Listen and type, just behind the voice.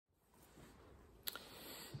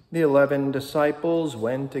The 11 disciples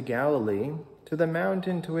went to Galilee, to the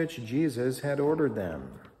mountain to which Jesus had ordered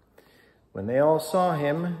them. When they all saw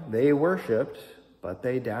him, they worshipped, but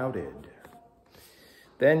they doubted.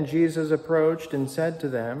 Then Jesus approached and said to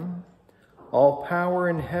them, "All power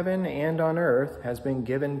in heaven and on earth has been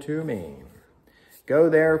given to me. Go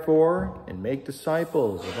therefore and make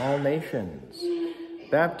disciples of all nations,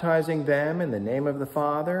 baptizing them in the name of the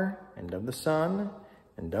Father and of the Son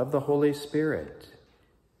and of the Holy Spirit,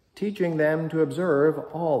 teaching them to observe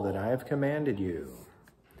all that I have commanded you.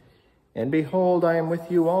 And behold, I am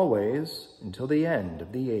with you always until the end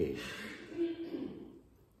of the age."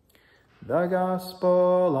 The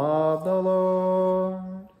Gospel of the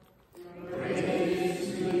Lord.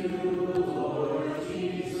 Praise to you, Lord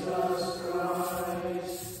Jesus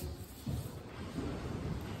Christ.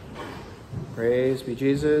 Praise be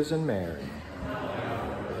Jesus and Mary.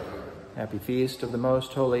 Happy Feast of the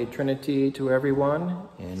Most Holy Trinity to everyone.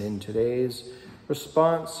 And in today's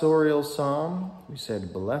responsorial psalm, we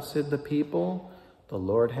said, "Blessed the people the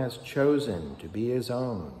Lord has chosen to be his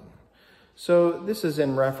own." So this is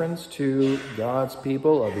in reference to God's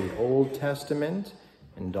people of the Old Testament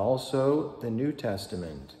and also the New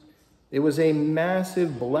Testament. It was a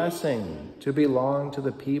massive blessing to belong to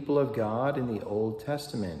the people of God in the Old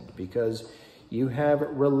Testament because you have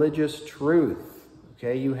religious truth,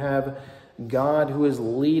 okay? You have God who is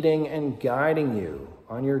leading and guiding you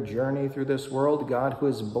on your journey through this world, God who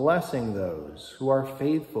is blessing those who are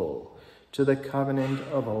faithful to the covenant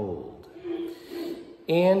of old.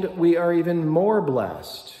 And we are even more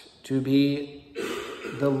blessed to be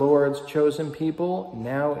the Lord's chosen people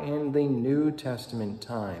now in the New Testament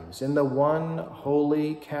times, in the one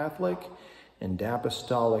holy Catholic and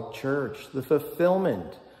Apostolic Church, the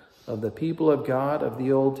fulfillment of the people of God of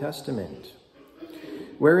the Old Testament.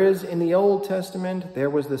 Whereas in the Old Testament, there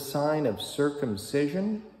was the sign of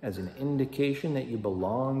circumcision as an indication that you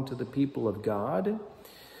belong to the people of God.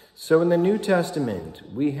 So in the New Testament,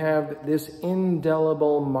 we have this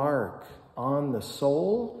indelible mark on the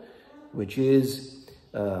soul, which is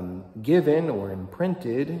given or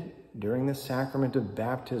imprinted during the sacrament of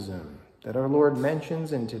baptism that our Lord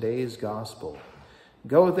mentions in today's gospel.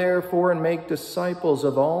 "Go therefore and make disciples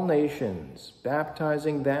of all nations,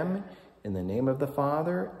 baptizing them in the name of the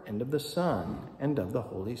Father and of the Son and of the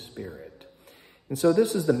Holy Spirit." And so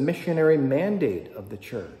this is the missionary mandate of the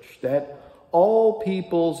church, that all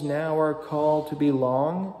peoples now are called to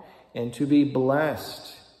belong and to be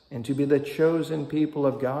blessed and to be the chosen people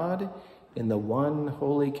of God in the one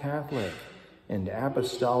holy Catholic and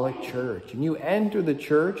Apostolic Church. And you enter the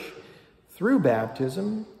church through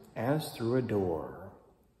baptism as through a door.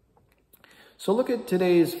 So look at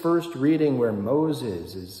today's first reading where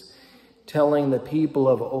Moses is telling the people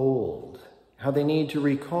of old how they need to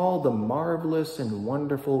recall the marvelous and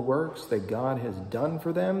wonderful works that God has done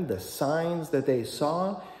for them, the signs that they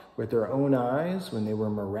saw with their own eyes when they were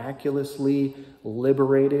miraculously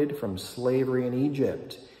liberated from slavery in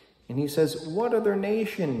Egypt. And he says, what other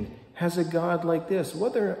nation has a God like this?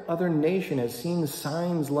 What other nation has seen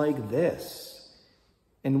signs like this?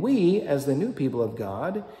 And we, as the new people of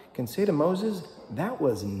God, can say to Moses, that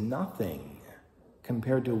was nothing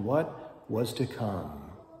compared to what was to come.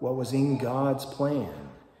 What was in God's plan.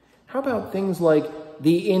 How about things like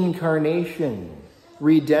the incarnation,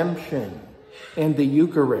 redemption, and the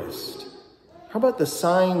Eucharist? How about the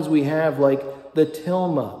signs we have like the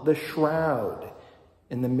tilma, the shroud,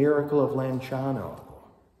 and the miracle of Lanciano?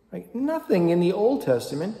 Like nothing in the Old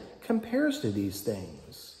Testament compares to these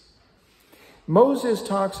things. Moses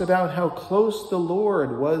talks about how close the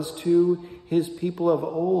Lord was to his people of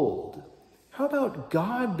old. How about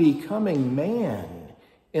God becoming man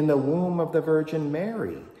in the womb of the Virgin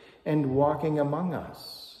Mary and walking among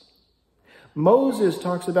us? Moses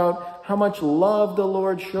talks about how much love the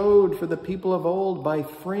Lord showed for the people of old by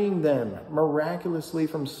freeing them miraculously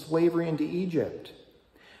from slavery into Egypt.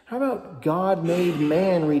 How about God made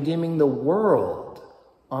man redeeming the world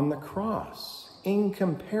on the cross?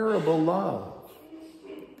 Incomparable love.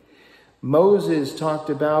 Moses talked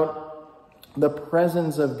about the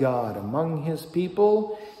presence of God among his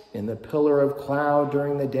people in the pillar of cloud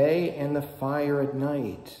during the day and the fire at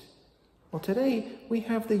night. Well, today we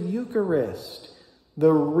have the Eucharist,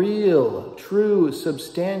 the real, true,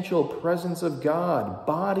 substantial presence of God,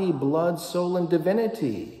 body, blood, soul, and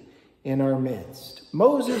divinity in our midst.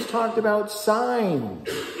 Moses talked about signs,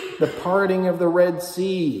 the parting of the Red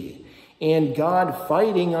Sea, and God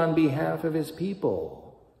fighting on behalf of his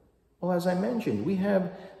people. Well, as I mentioned, we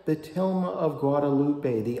have the Tilma of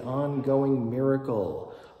Guadalupe, the ongoing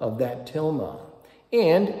miracle of that tilma.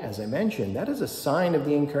 And, as I mentioned, that is a sign of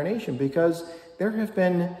the incarnation because there have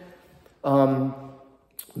been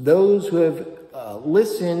those who have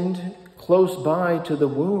listened close by to the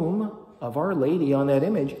womb of Our Lady on that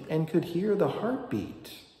image and could hear the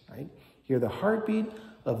heartbeat, right? Hear the heartbeat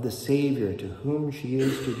of the Savior to whom she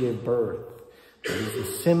is to give birth. That is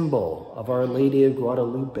the symbol of Our Lady of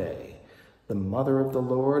Guadalupe, the Mother of the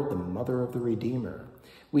Lord, the Mother of the Redeemer.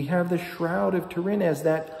 We have the Shroud of Turin as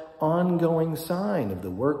that ongoing sign of the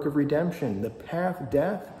work of redemption, the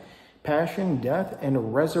passion, death,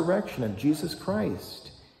 and resurrection of Jesus Christ.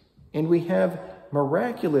 And we have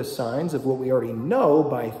miraculous signs of what we already know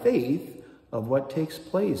by faith of what takes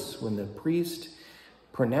place when the priest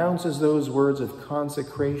pronounces those words of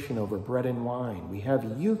consecration over bread and wine. We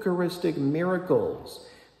have Eucharistic miracles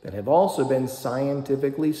that have also been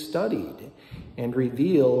scientifically studied and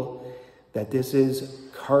reveal that this is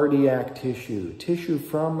cardiac tissue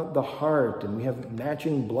from the heart, and we have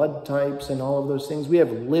matching blood types and all of those things. We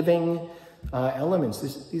have living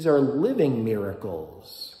elements. These are living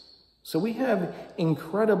miracles. So we have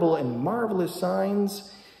incredible and marvelous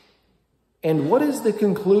signs. And what is the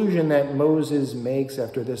conclusion that Moses makes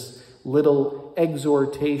after this little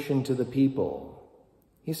exhortation to the people?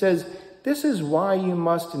 He says, "This is why you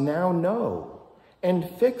must now know and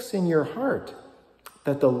fix in your heart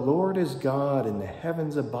that the Lord is God in the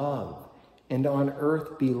heavens above and on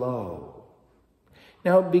earth below."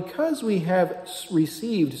 Now, because we have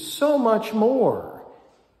received so much more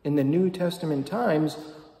in the New Testament times,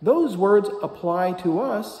 those words apply to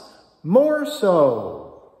us more so.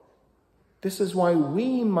 This is why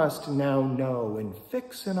we must now know and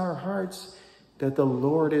fix in our hearts that the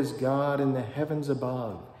Lord is God in the heavens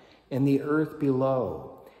above and the earth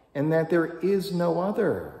below, and that there is no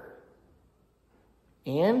other.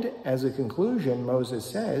 And as a conclusion, Moses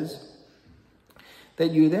says that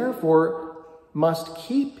you therefore must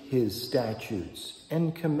keep his statutes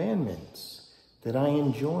and commandments that I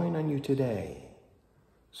enjoin on you today.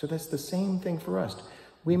 So that's the same thing for us.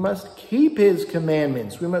 We must keep his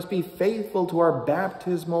commandments. We must be faithful to our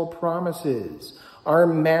baptismal promises, our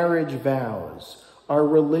marriage vows, our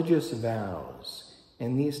religious vows,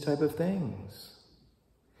 and these type of things,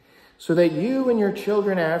 so that you and your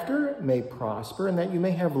children after may prosper and that you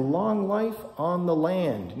may have long life on the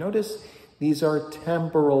land. Notice these are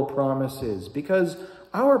temporal promises because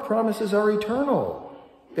our promises are eternal,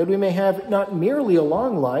 that we may have not merely a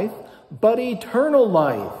long life, but eternal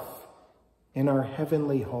life in our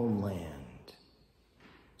heavenly homeland.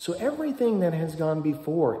 So everything that has gone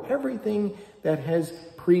before, everything that has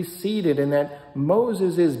preceded and that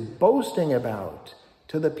Moses is boasting about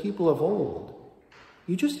to the people of old,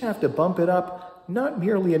 you just have to bump it up, not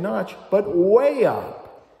merely a notch, but way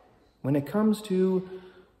up when it comes to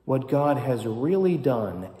what God has really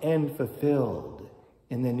done and fulfilled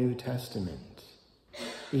in the New Testament.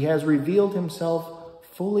 He has revealed himself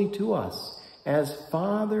fully to us as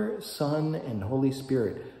Father, Son, and Holy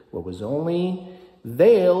Spirit. What was only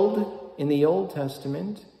veiled in the Old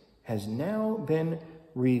Testament has now been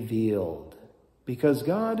revealed, because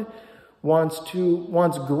God wants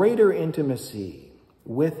greater intimacy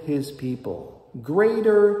with his people,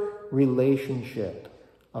 greater relationship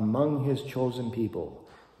among his chosen people.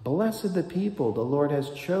 Blessed the people the Lord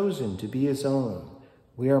has chosen to be his own.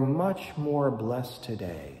 We are much more blessed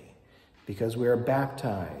today because we are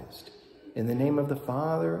baptized in the name of the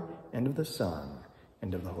Father, and of the Son,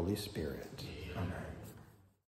 and of the Holy Spirit. Amen.